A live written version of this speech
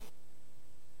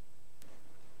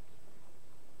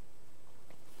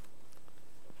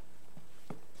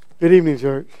Good evening,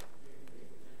 church.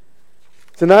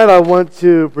 Tonight I want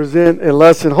to present a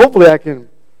lesson. Hopefully I can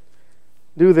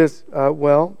do this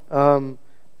well.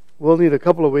 We'll need a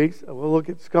couple of weeks. We'll look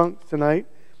at skunks tonight,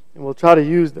 and we'll try to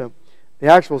use the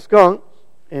actual skunk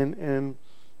and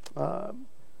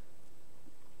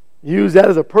use that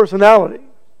as a personality.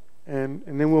 And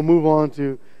then we'll move on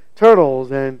to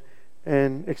turtles and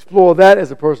explore that as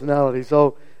a personality.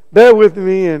 So bear with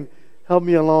me and help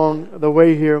me along the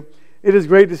way here. It is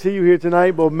great to see you here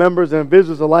tonight, both members and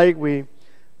visitors alike. We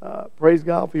praise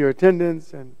God for your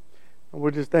attendance, and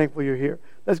we're just thankful you're here.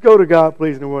 Let's go to God,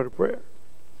 please, in a word of prayer.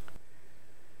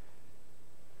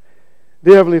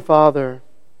 Dear Heavenly Father,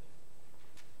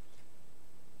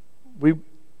 we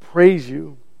praise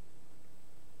you,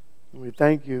 and we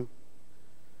thank you,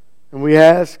 and we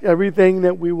ask everything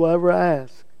that we will ever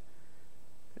ask,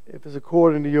 if it's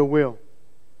according to your will.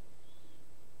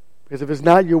 Because if it's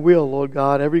not your will, Lord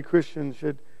God, every Christian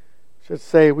should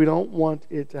say, we don't want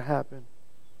it to happen.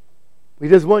 We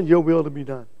just want your will to be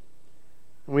done.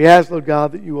 And we ask, Lord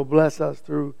God, that you will bless us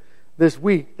through this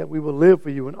week, that we will live for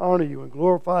you and honor you and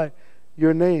glorify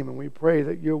your name. And we pray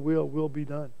that your will be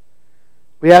done.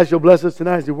 We ask you'll bless us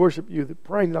tonight as we worship you, that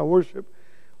praying that our worship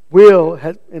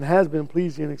has been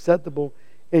pleasing and acceptable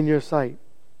in your sight.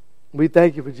 We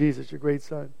thank you for Jesus, your great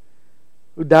Son,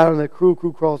 who died on that cruel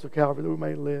cross of Calvary that we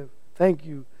might live. Thank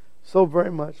you so very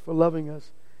much for loving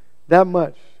us that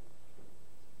much,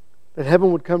 that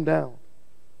heaven would come down,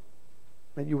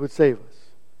 that you would save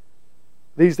us.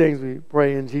 These things we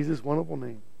pray in Jesus' wonderful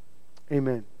name.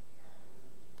 Amen.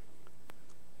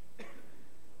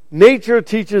 Nature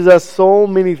teaches us so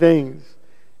many things.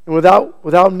 And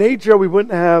without nature, we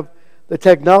wouldn't have the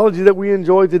technology that we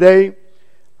enjoy today.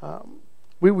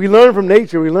 We learn from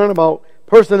nature. We learn about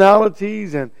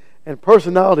personalities and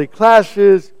personality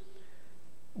clashes.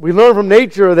 We learn from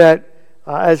nature that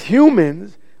as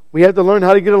humans, we have to learn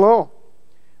how to get along.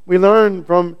 We learn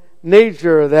from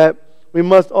nature that we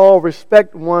must all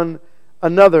respect one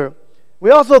another.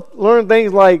 We also learn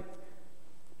things like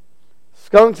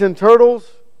skunks and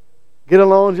turtles get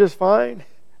along just fine.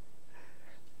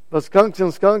 But skunks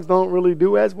and skunks don't really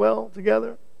do as well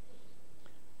together.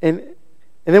 And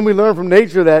then we learn from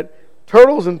nature that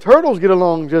turtles and turtles get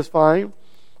along just fine,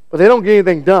 but they don't get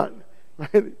anything done.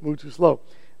 Right? They move too slow.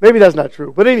 Maybe that's not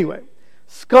true. But anyway,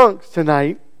 skunks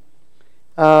tonight,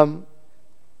 by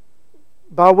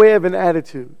way of an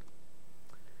attitude.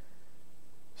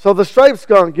 So the striped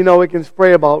skunk, it can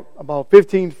spray about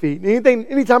 15 feet.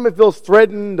 Anytime it feels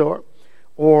threatened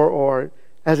or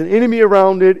has an enemy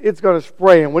around it, it's going to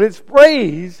spray. And when it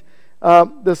sprays,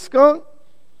 the skunk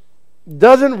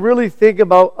doesn't really think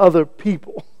about other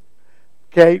people.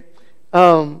 Okay?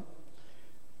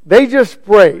 They just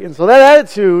spray. And so that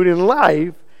attitude in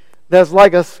life that's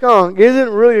like a skunk isn't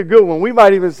really a good one. We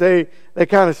might even say that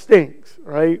kind of stinks,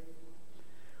 right?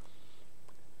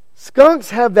 Skunks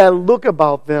have that look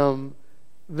about them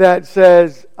that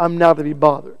says, I'm not to be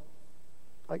bothered.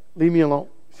 Like, leave me alone.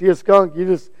 See a skunk, you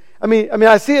just...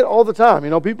 I see it all the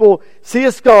time. People see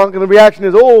a skunk and the reaction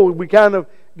is, we kind of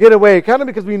get away. Kind of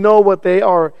because we know what they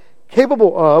are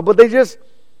capable of, but they just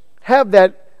have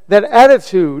that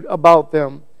attitude about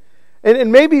them. And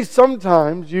maybe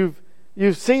sometimes you've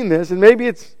seen this, and maybe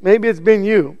it's been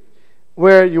you,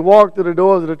 where you walk through the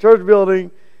doors of the church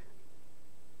building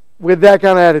with that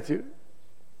kind of attitude,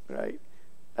 right?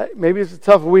 Maybe it's a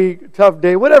tough week, tough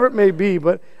day, whatever it may be,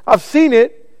 but I've seen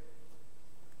it,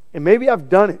 and maybe I've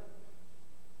done it.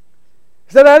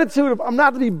 It's that attitude of, I'm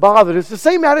not to be bothered. It's the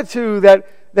same attitude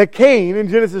that Cain in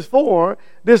Genesis 4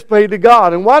 displayed to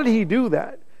God. And why did he do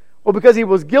that? Well, because he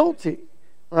was guilty,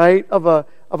 right, of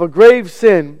a grave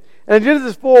sin. And in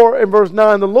Genesis 4 and verse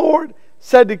 9, the Lord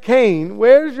said to Cain,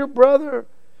 where's your brother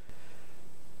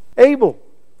Abel?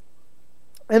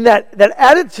 And that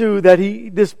attitude that he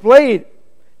displayed,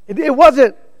 it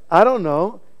wasn't, I don't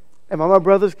know, am I my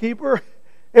brother's keeper?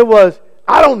 It was,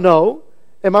 I don't know,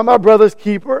 am I my brother's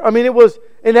keeper? It was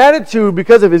an attitude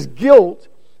because of his guilt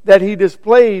that he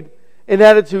displayed an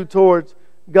attitude towards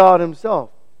God himself.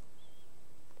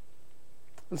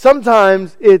 And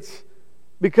sometimes it's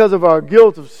because of our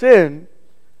guilt of sin,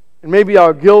 and maybe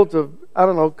our guilt of,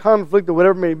 conflict or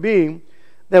whatever it may be,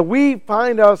 that we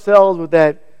find ourselves with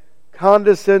that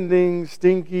condescending,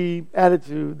 stinky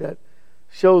attitude that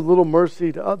shows little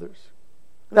mercy to others.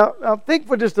 Now think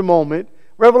for just a moment,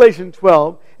 Revelation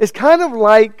 12 is kind of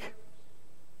like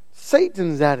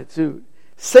Satan's attitude.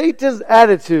 Satan's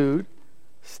attitude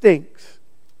stinks,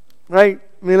 right?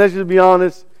 Let's just be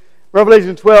honest.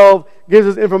 Revelation 12 gives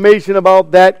us information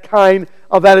about that kind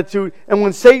of attitude. And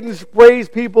when Satan sprays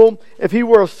people, if he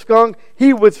were a skunk,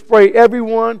 he would spray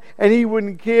everyone, and he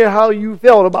wouldn't care how you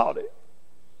felt about it.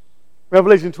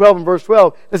 Revelation 12 and verse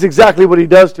 12, that's exactly what he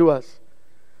does to us.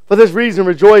 For this reason,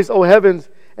 rejoice, O heavens,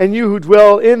 and you who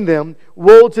dwell in them.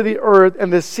 Woe to the earth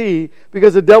and the sea,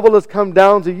 because the devil has come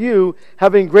down to you,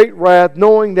 having great wrath,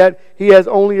 knowing that he has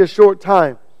only a short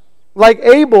time. Like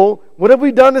Abel, what have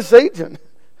we done to Satan?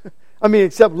 I mean,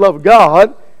 except love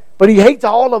God, but he hates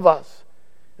all of us.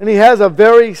 And he has a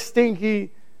very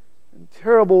stinky and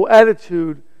terrible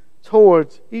attitude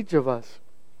towards each of us.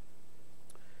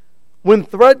 When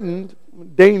threatened,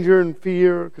 danger and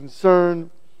fear,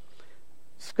 concern,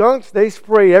 skunks, they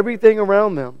spray everything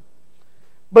around them.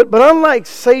 But unlike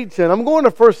Satan, I'm going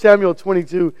to 1 Samuel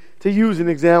 22 to use an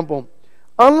example.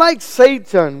 Unlike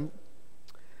Satan,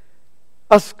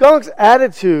 a skunk's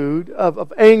attitude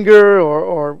of anger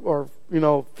or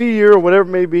fear or whatever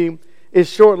it may be is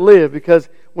short-lived, because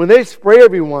when they spray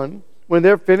everyone, when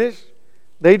they're finished,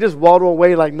 they just waddle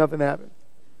away like nothing happened.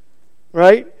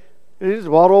 Right? They just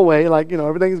waddle away like,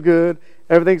 everything's good,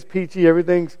 everything's peachy,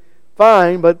 everything's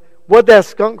fine. But what that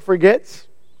skunk forgets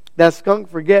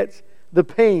the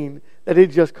pain that it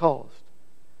just caused.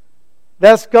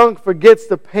 That skunk forgets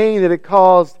the pain that it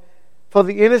caused for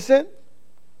the innocent.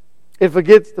 It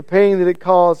forgets the pain that it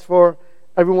caused for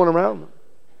everyone around them.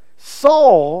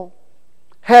 Saul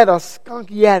had a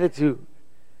skunky attitude.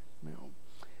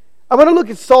 I'm going to look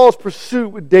at Saul's pursuit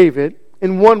with David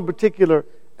in one particular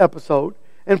episode.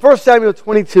 In 1 Samuel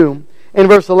 22 and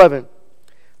verse 11.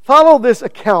 Follow this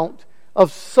account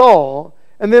of Saul,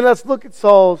 and then let's look at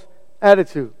Saul's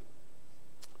attitude.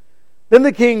 Then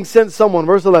the king sent someone,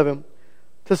 verse 11,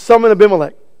 to summon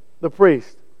Abimelech, the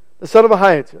priest, the son of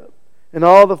Ahitub, and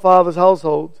all the fathers'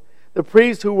 households, the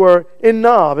priests who were in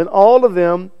Nob, and all of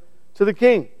them to the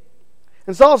king.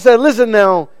 And Saul said, "Listen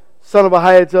now, son of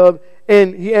Ahitub."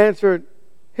 And he answered,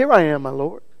 "Here I am, my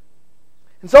lord."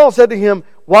 And Saul said to him,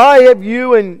 "Why have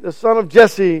you and the son of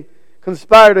Jesse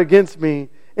conspired against me,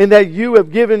 in that you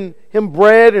have given him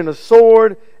bread and a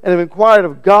sword, and have inquired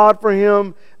of God for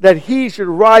him, that he should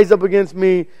rise up against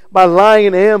me by lying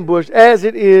in ambush, as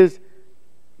it is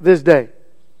this day?"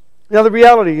 Now the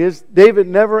reality is, David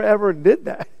never ever did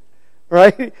that,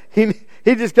 right? He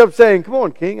just kept saying, "Come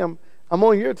on, king, I'm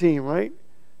on your team," right?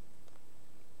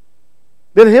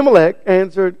 Then Ahimelech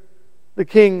answered the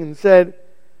king and said,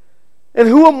 "And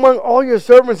who among all your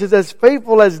servants is as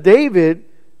faithful as David,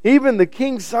 even the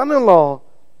king's son-in-law,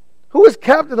 who is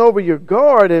captain over your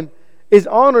guard and is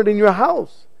honored in your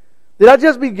house? Did I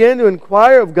just begin to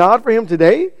inquire of God for him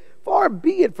today? Far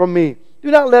be it from me.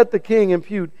 Do not let the king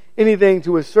impute anything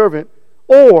to his servant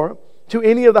or to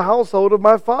any of the household of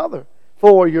my father,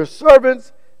 for your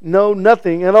servants know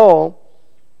nothing at all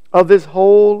of this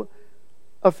whole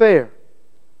affair."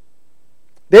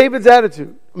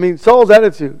 Saul's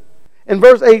attitude. In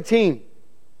verse 18,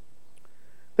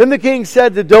 then the king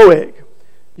said to Doeg,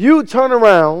 "You turn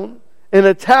around and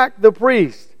attack the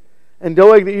priest." And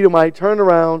Doeg the Edomite turned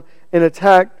around and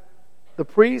attacked the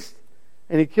priest,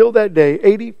 and he killed that day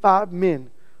 85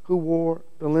 men who wore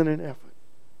the linen ephod.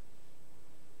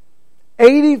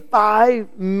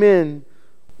 85 men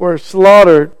were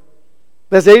slaughtered.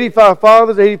 That's 85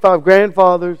 fathers, 85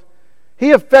 grandfathers.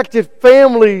 He affected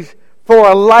families for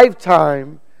a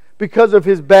lifetime because of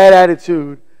his bad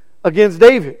attitude against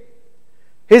David.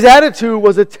 His attitude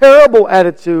was a terrible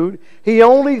attitude. He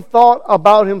only thought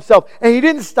about himself. And he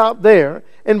didn't stop there.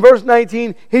 In verse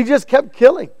 19, he just kept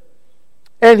killing.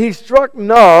 And he struck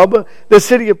Nob, the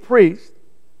city of priests,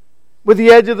 with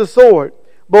the edge of the sword,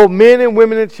 both men and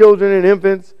women and children and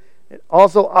infants, and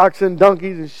also oxen,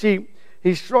 donkeys, and sheep.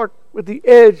 He struck with the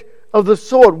edge of the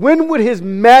sword. When would his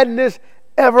madness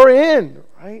ever end,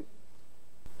 right?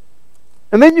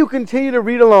 And then you continue to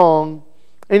read along,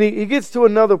 and he gets to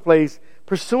another place,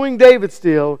 pursuing David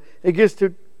still. He gets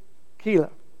to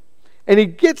Keilah. And he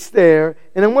gets there,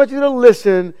 and I want you to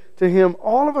listen to him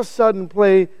all of a sudden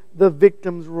play the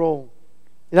victim's role.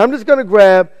 And I'm just going to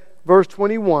grab verse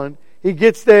 21. He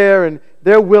gets there, and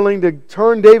they're willing to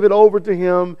turn David over to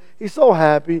him. He's so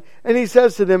happy. And he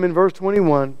says to them in verse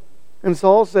 21, and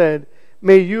Saul said,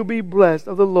 "May you be blessed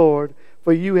of the Lord,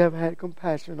 for you have had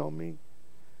compassion on me."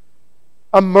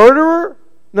 A murderer?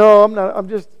 No, I'm not. I'm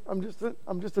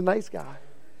just a nice guy.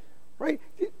 Right?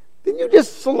 Didn't you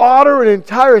just slaughter an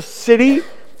entire city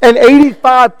and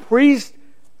 85 priests,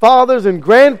 fathers and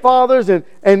grandfathers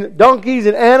and donkeys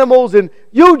and animals, and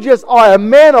you just are a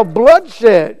man of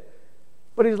bloodshed?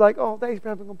 But he's like, "Oh, thanks for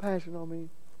having compassion on me."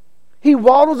 He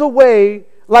waddles away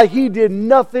like he did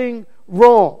nothing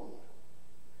wrong.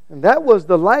 And that was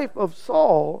the life of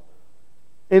Saul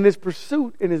in his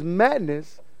pursuit, in his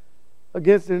madness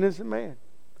against an innocent man.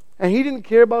 And he didn't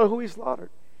care about who he slaughtered.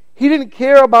 He didn't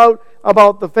care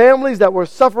about the families that were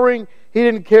suffering. He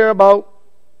didn't care about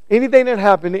anything that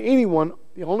happened to anyone.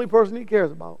 The only person he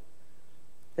cares about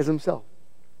is himself.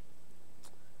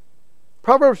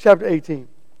 Proverbs chapter 18.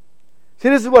 See,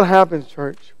 this is what happens,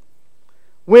 church.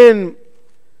 When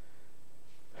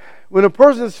a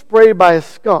person is sprayed by a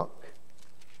skunk,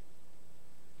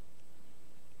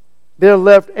 they're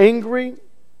left angry,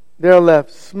 they're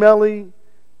left smelly,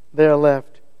 they're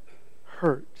left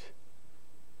hurt.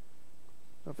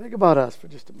 Now think about us for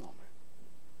just a moment.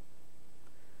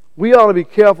 We ought to be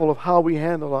careful of how we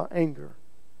handle our anger.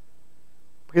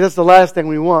 Because that's the last thing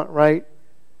we want, right?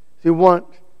 We want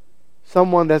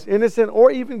someone that's innocent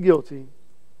or even guilty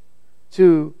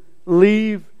to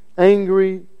leave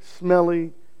angry,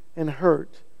 smelly, and hurt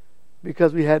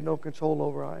because we had no control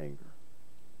over our anger.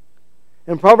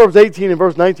 In Proverbs 18 and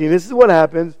verse 19, this is what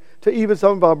happens to even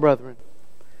some of our brethren.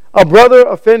 A brother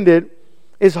offended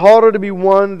is harder to be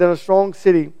won than a strong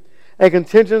city, and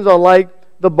contentions are like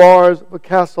the bars of a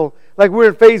castle. Like we're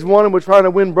in phase 1 and we're trying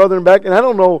to win brethren back, and I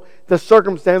don't know the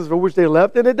circumstances for which they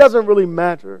left, and it doesn't really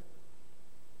matter.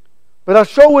 But I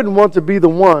sure wouldn't want to be the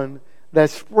one that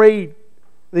sprayed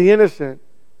the innocent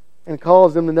and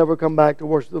caused them to never come back to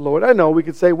worship the Lord. I know we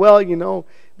could say, well,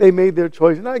 they made their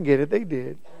choice, and I get it, they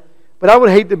did. But I would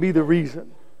hate to be the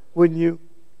reason, wouldn't you?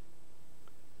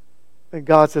 And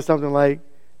God says something like,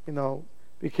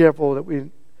 be careful that we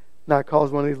not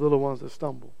cause one of these little ones to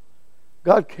stumble.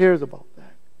 God cares about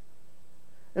that.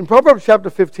 In Proverbs chapter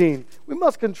 15, we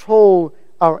must control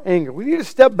our anger. We need to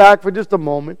step back for just a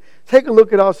moment, take a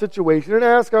look at our situation, and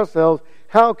ask ourselves,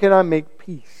 how can I make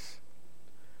peace?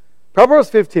 Proverbs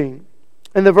 15,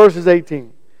 and the verse is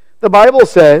 18. The Bible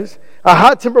says, a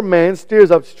hot-tempered man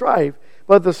stirs up strife,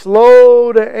 but the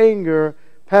slow to anger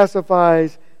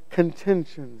pacifies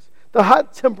contentions. The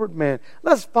hot-tempered man.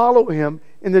 Let's follow him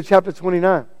into chapter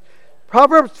 29.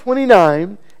 Proverbs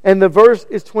 29, and the verse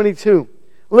is 22.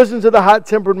 Listen to the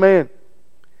hot-tempered man.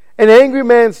 An angry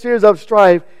man stirs up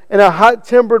strife, and a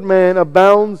hot-tempered man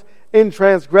abounds in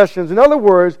transgressions. In other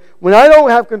words, when I don't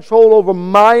have control over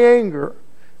my anger,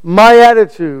 my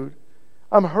attitude,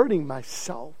 I'm hurting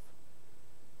myself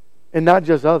and not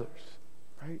just others.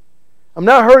 Right? I'm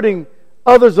not hurting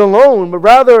others alone, but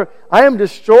rather I am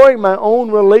destroying my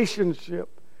own relationship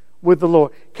with the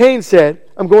Lord. Cain said,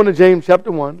 I'm going to James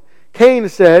chapter 1. Cain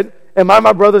said, am I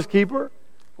my brother's keeper?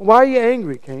 Why are you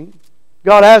angry, Cain?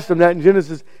 God asked him that in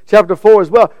Genesis chapter 4 as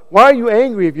well. Why are you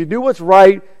angry? If you do what's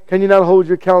right, can you not hold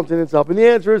your countenance up? And the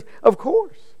answer is, of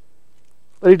course.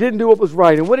 But he didn't do what was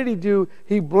right. And what did he do?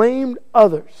 He blamed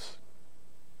others.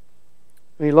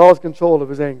 And he lost control of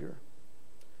his anger.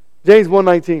 James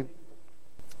 1:19.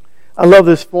 I love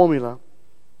this formula.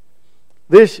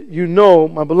 This you know,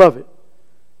 my beloved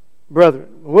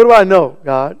brethren. What do I know,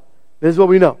 God? This is what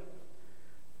we know.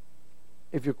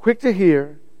 If you're quick to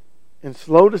hear and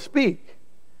slow to speak,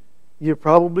 you're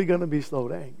probably going to be slow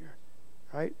to anger.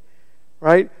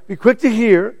 Right? Be quick to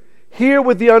hear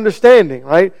with the understanding,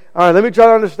 right? All right, let me try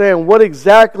to understand what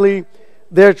exactly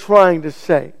they're trying to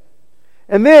say.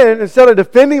 And then, instead of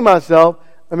defending myself,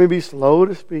 let me be slow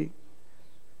to speak.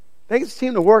 Things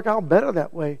seem to work out better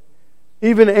that way.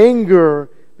 Even anger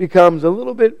becomes a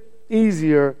little bit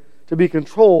easier to be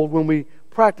controlled when we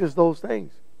practice those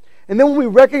things. And then when we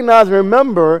recognize and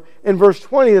remember in verse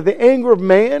 20 that the anger of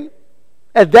man,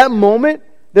 at that moment,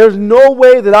 there's no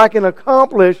way that I can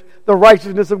accomplish the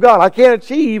righteousness of God. I can't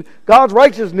achieve God's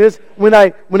righteousness when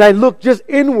I look just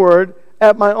inward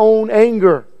at my own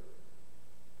anger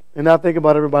and not think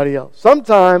about everybody else.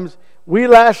 Sometimes we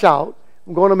lash out.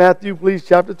 I'm going to Matthew, please,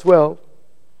 chapter 12.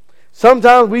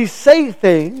 Sometimes we say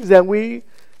things that we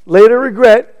later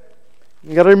regret.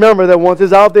 You got to remember that once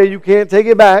it's out there, you can't take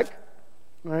it back.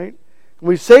 Right?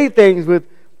 We say things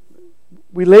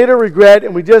we later regret,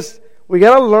 and we got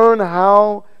to learn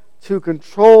how to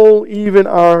control even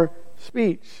our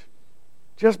speech.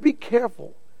 Just be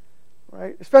careful,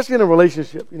 right? Especially in a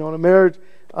relationship, in a marriage.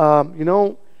 Do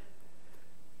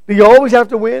you always have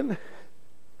to win?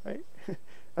 Right?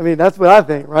 I mean, that's what I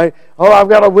think, right? Oh, I've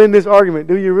got to win this argument.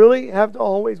 Do you really have to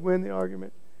always win the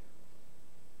argument?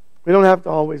 We don't have to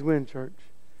always win, church.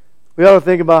 We ought to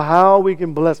think about how we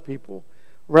can bless people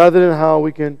rather than how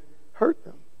we can hurt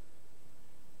them.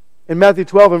 In Matthew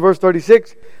 12 and verse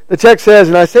 36, the text says,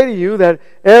 and I say to you that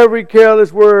every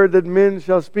careless word that men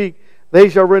shall speak, they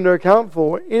shall render account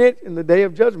for in it in the day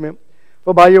of judgment.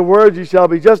 For by your words you shall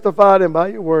be justified, and by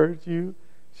your words you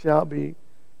shall be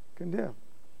condemned.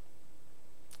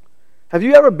 Have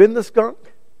you ever been the skunk?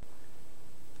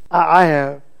 I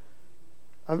have.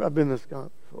 I've been the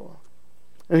skunk before.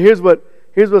 And here's what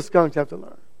skunks have to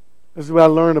learn. This is what I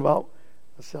learned about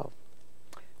myself.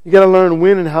 You got to learn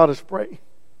when and how to spray.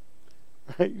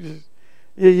 Right?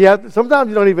 You have to, sometimes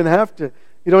you don't even have to.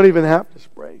 You don't even have to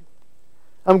spray.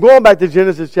 I'm going back to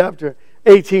Genesis chapter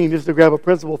 18 just to grab a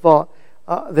principal thought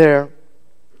there.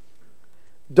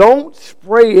 Don't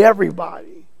spray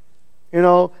everybody.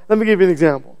 Let me give you an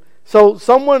example. So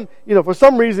someone, for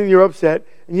some reason you're upset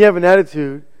and you have an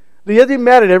attitude. Do you have to be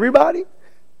mad at everybody?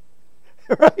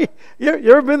 Right? You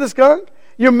ever been the skunk?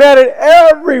 You're mad at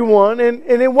everyone, and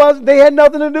they had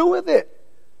nothing to do with it.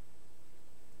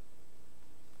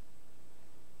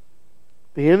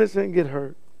 The innocent get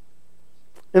hurt.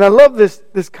 And I love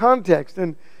this context.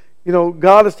 And,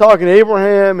 God is talking to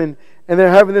Abraham, and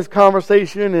they're having this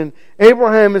conversation, and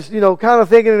Abraham is, kind of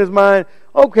thinking in his mind,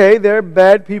 okay, they're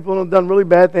bad people and have done really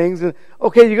bad things, and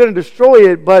okay, you're going to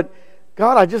destroy it, but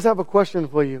God, I just have a question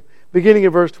for you. Beginning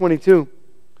at verse 22.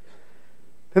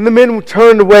 Then the men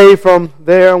turned away from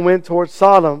there and went towards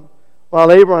Sodom,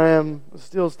 while Abraham was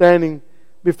still standing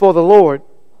before the Lord.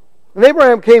 And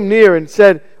Abraham came near and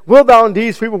said, Wilt thou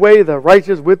indeed sweep away the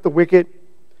righteous with the wicked?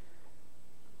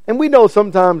 And we know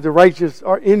sometimes the righteous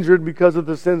are injured because of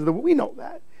the sins of the wicked. We know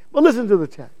that. But listen to the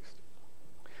text.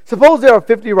 Suppose there are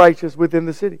 50 righteous within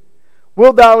the city.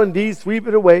 Wilt thou indeed sweep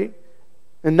it away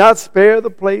and not spare the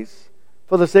place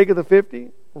for the sake of the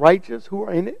 50 righteous who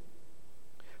are in it?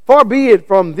 Far be it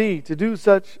from thee to do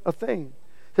such a thing,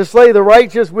 to slay the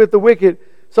righteous with the wicked,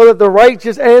 so that the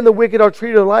righteous and the wicked are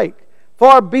treated alike.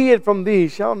 Far be it from thee,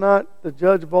 shall not the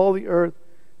judge of all the earth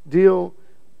deal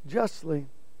justly?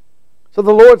 So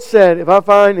the Lord said, If I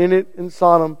find in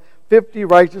Sodom 50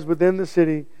 righteous within the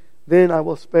city, then I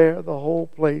will spare the whole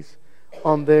place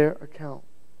on their account.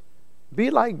 Be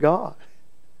like God.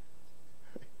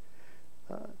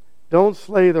 Don't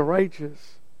slay the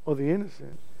righteous or the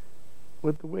innocent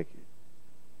with the wicked.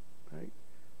 Right?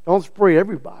 Don't spray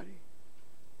everybody.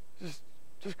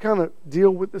 Just kind of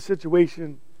deal with the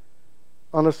situation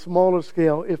on a smaller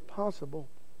scale if possible.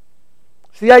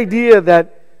 It's the idea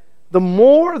that the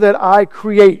more that I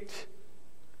create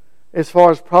as far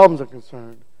as problems are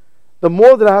concerned, the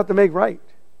more that I have to make right.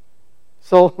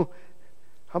 So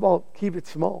how about keep it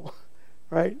small,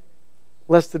 right?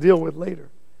 Less to deal with later.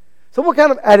 So what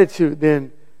kind of attitude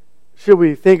then should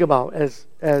we think about as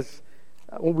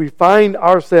when we find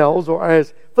ourselves, or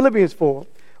as Philippians 4,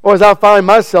 or as I find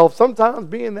myself sometimes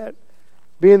being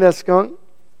that skunk?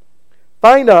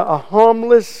 Find a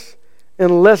harmless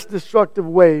and less destructive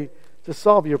way to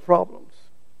solve your problems,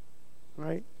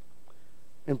 right?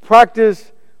 And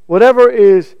practice whatever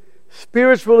is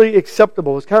spiritually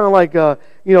acceptable. It's kind of like,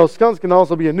 skunks can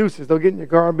also be a nuisance. They'll get in your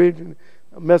garbage and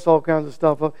mess all kinds of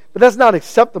stuff up. But that's not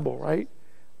acceptable, right?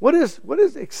 What is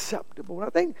acceptable? And I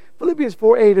think Philippians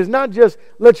 4:8 is not just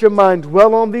let your mind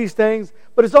dwell on these things,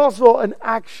 but it's also an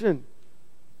action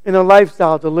and a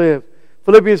lifestyle to live.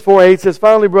 Philippians 4:8 says,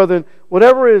 finally, brethren,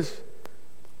 whatever is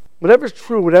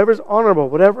true, whatever is honorable,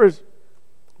 whatever is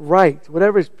right,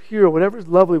 whatever is pure, whatever is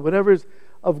lovely, whatever is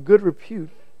of good repute,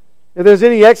 if there's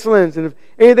any excellence and if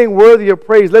anything worthy of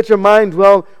praise, let your mind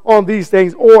dwell on these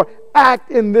things, or act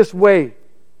in this way.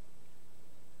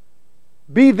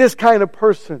 Be this kind of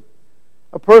person.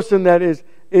 A person that is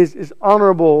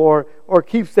honorable or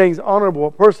keeps things honorable.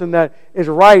 A person that is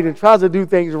right and tries to do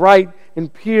things right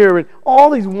and pure and all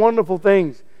these wonderful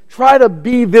things. Try to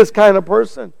be this kind of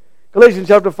person. Galatians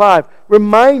chapter 5.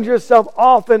 Remind yourself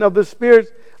often of the fruit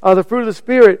of the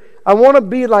Spirit. I want to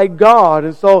be like God,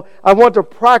 and so I want to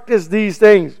practice these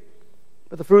things.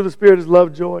 But the fruit of the Spirit is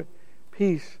love, joy,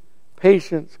 peace,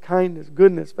 patience, kindness,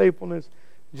 goodness, faithfulness,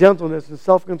 gentleness, and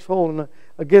self-control. And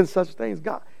against such things,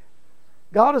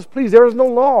 God is pleased. There is no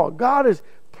law. God is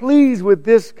pleased with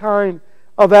this kind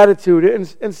of attitude.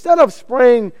 And instead of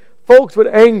spraying folks with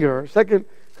anger, 2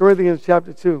 Corinthians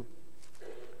chapter 2.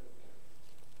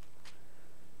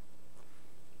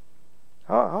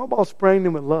 How about spraying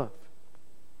them with love?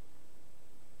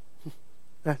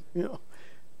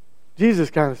 Jesus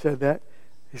kind of said that.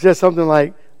 He said something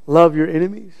like, love your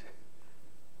enemies.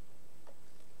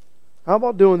 How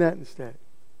about doing that instead?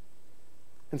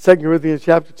 In 2 Corinthians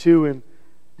chapter 2 and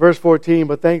verse 14,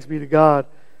 but thanks be to God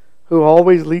who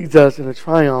always leads us in a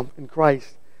triumph in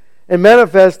Christ and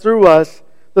manifests through us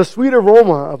the sweet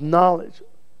aroma of knowledge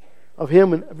of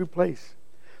Him in every place.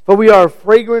 For we are a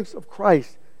fragrance of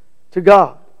Christ to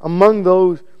God among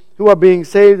those who are being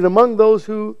saved and among those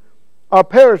who are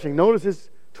perishing. Notice it's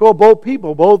toward both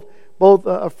people, both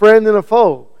a friend and a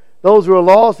foe. Those who are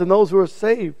lost and those who are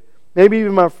saved. Maybe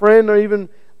even my friend or even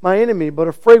my enemy. But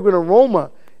a fragrant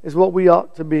aroma is what we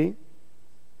ought to be.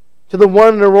 To the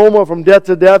one an aroma from death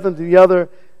to death, and to the other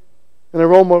an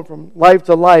aroma from life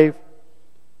to life.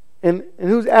 And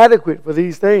who's adequate for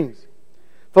these things?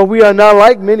 For we are not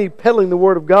like many peddling the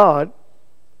word of God,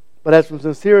 but as from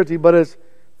sincerity, but as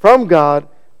from God,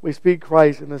 we speak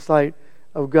Christ in the sight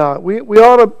of God. We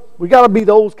got to be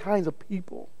those kinds of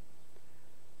people.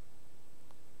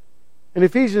 In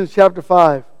Ephesians chapter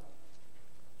 5,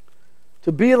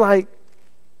 to be like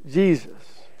Jesus,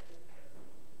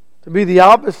 to be the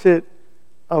opposite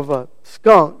of a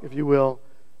skunk, if you will,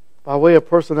 by way of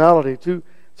personality,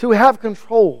 to have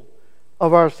control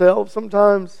of ourselves.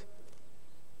 Sometimes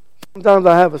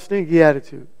I have a stinky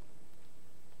attitude.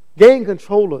 Gain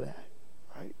control of that.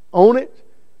 Right? Own it.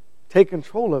 Take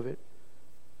control of it.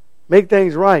 Make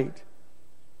things right.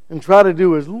 And try to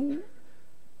do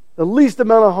the least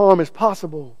amount of harm as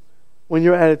possible when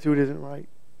your attitude isn't right.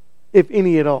 If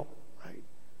any at all. Right?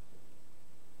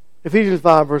 Ephesians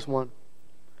 5 verse 1.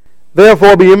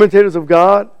 Therefore be imitators of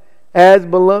God as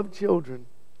beloved children.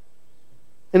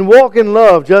 And walk in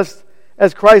love just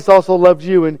as Christ also loved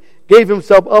you and gave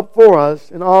himself up for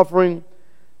us, an offering,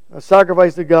 a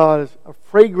sacrifice to God as a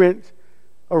fragrant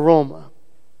aroma.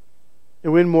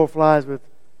 The wind more flies with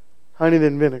honey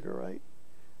than vinegar, right?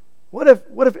 What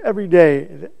if every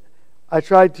day I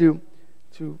tried to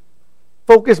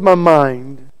focus my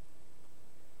mind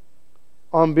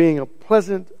on being a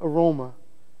pleasant aroma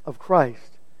of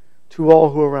Christ to all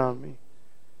who are around me?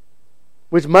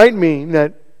 Which might mean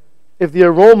that if the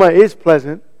aroma is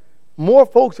pleasant, more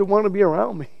folks would want to be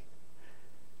around me.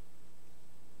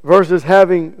 Versus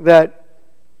having that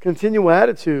continual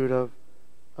attitude of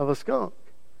a skunk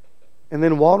and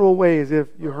then waddle away as if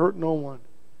you hurt no one.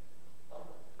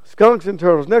 Skunks and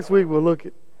turtles. Next week we'll look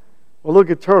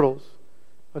at turtles,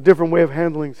 a different way of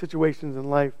handling situations in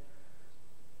life.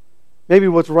 Maybe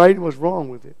what's right and what's wrong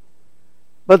with it.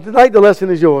 But tonight the lesson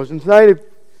is yours. And tonight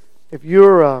if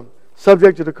you're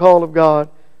subject to the call of God,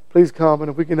 please come.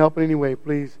 And if we can help in any way,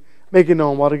 please make it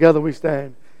known while together we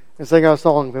stand and sing our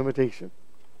song of invitation.